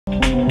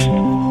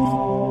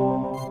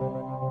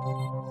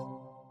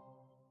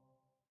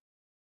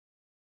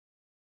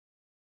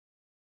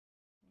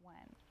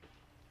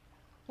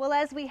Well,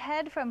 as we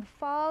head from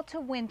fall to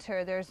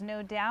winter, there's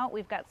no doubt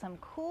we've got some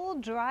cool,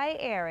 dry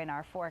air in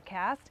our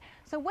forecast.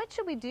 So what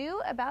should we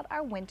do about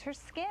our winter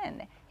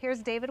skin? Here's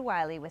David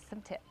Wiley with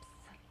some tips.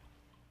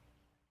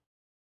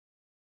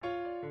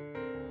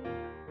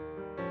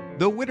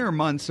 The winter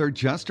months are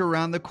just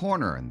around the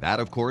corner, and that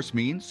of course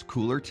means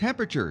cooler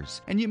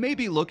temperatures. And you may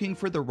be looking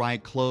for the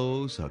right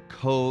clothes, a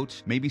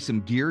coat, maybe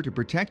some gear to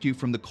protect you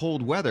from the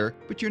cold weather,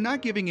 but you're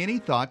not giving any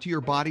thought to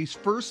your body's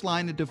first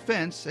line of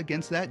defense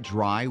against that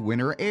dry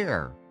winter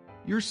air: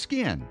 your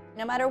skin.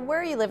 No matter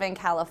where you live in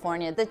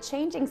California, the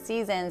changing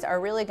seasons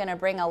are really going to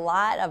bring a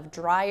lot of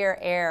drier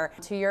air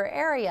to your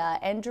area,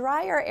 and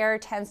drier air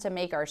tends to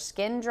make our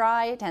skin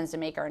dry, tends to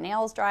make our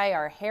nails dry,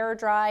 our hair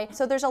dry.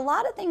 So there's a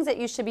lot of things that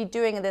you should be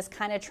doing in this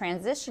kind of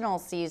transitional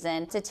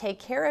season to take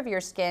care of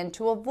your skin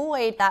to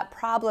avoid that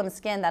problem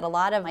skin that a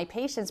lot of my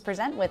patients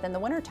present with in the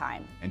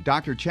wintertime. And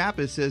Dr.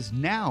 Chapstick says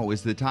now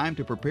is the time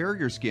to prepare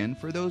your skin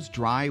for those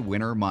dry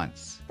winter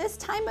months. This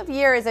time of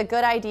year is a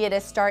good idea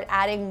to start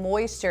adding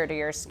moisture to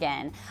your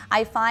skin.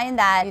 I find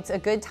that it's a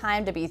good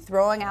time to be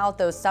throwing out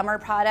those summer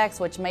products,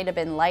 which might have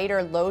been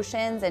lighter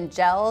lotions and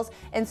gels,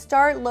 and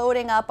start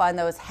loading up on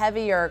those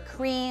heavier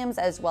creams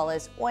as well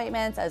as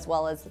ointments, as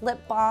well as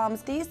lip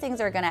balms. These things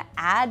are going to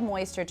add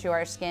moisture to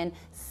our skin,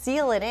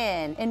 seal it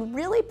in, and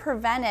really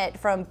prevent it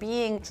from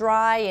being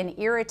dry and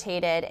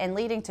irritated and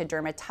leading to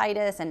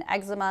dermatitis and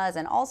eczemas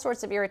and all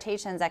sorts of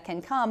irritations that can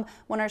come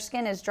when our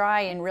skin is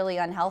dry and really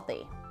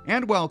unhealthy.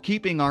 And while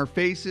keeping our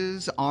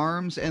faces,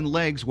 arms, and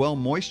legs well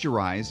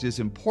moisturized is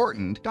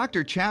important,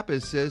 Dr.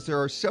 Chapstick says there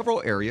are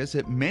several areas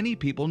that many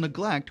people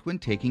neglect when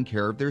taking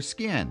care of their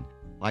skin,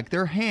 like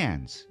their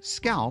hands,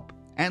 scalp,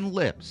 and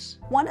lips.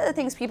 One of the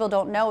things people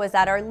don't know is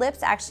that our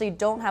lips actually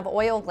don't have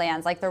oil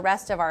glands like the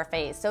rest of our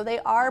face, so they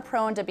are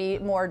prone to be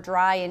more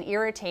dry and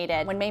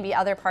irritated when maybe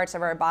other parts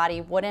of our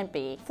body wouldn't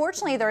be.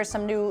 Fortunately, there are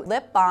some new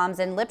lip balms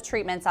and lip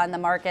treatments on the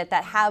market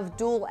that have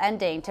dual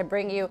ending to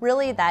bring you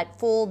really that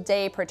full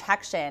day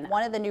protection.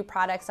 One of the new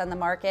products on the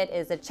market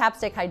is the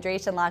Chapstick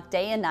Hydration Lock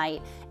Day and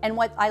Night, and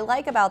what I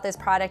like about this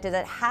product is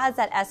it has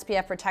that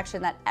SPF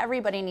protection that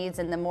everybody needs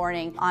in the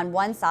morning on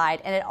one side,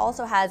 and it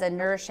also has a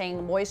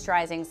nourishing,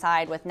 moisturizing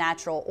side with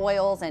natural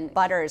oils and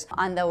butters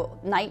on the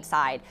night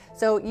side.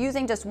 So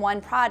using just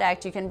one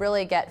product, you can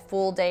really get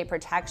full day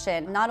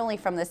protection, not only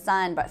from the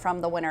sun, but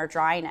from the winter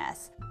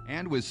dryness.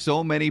 And with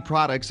so many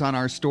products on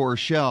our store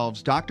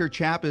shelves, Dr.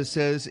 Chapstick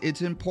says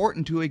it's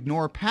important to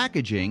ignore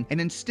packaging and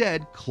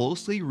instead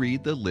closely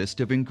read the list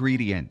of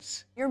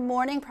ingredients. Your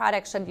morning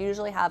products should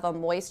usually have a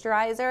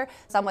moisturizer.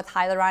 Some with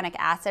hyaluronic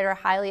acid are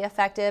highly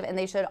effective, and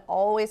they should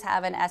always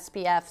have an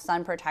SPF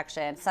sun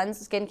protection.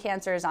 Skin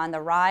cancer is on the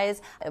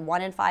rise.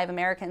 1 in 5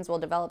 Americans will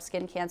develop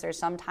skin cancer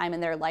sometime in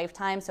their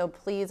lifetime, so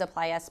please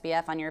apply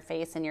SPF on your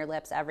face and your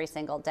lips every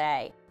single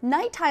day.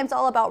 Nighttime's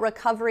all about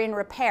recovery and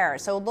repair,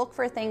 so look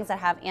for things that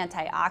have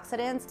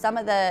antioxidants. Some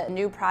of the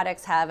new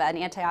products have an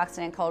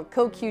antioxidant called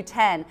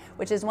CoQ10,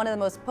 which is one of the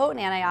most potent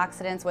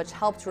antioxidants, which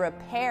helps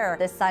repair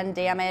the sun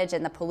damage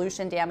and the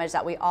pollution damage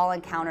that we all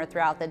encounter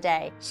throughout the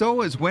day.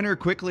 So as winter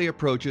quickly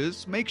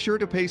approaches, make sure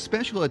to pay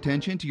special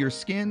attention to your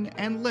skin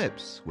and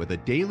lips with a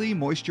daily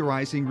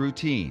moisturizing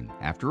routine.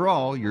 After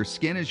all, your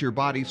skin is your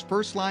body's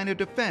first line of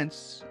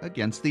defense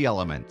against the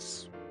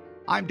elements.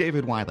 I'm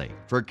David Wiley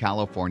for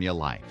California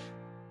Life.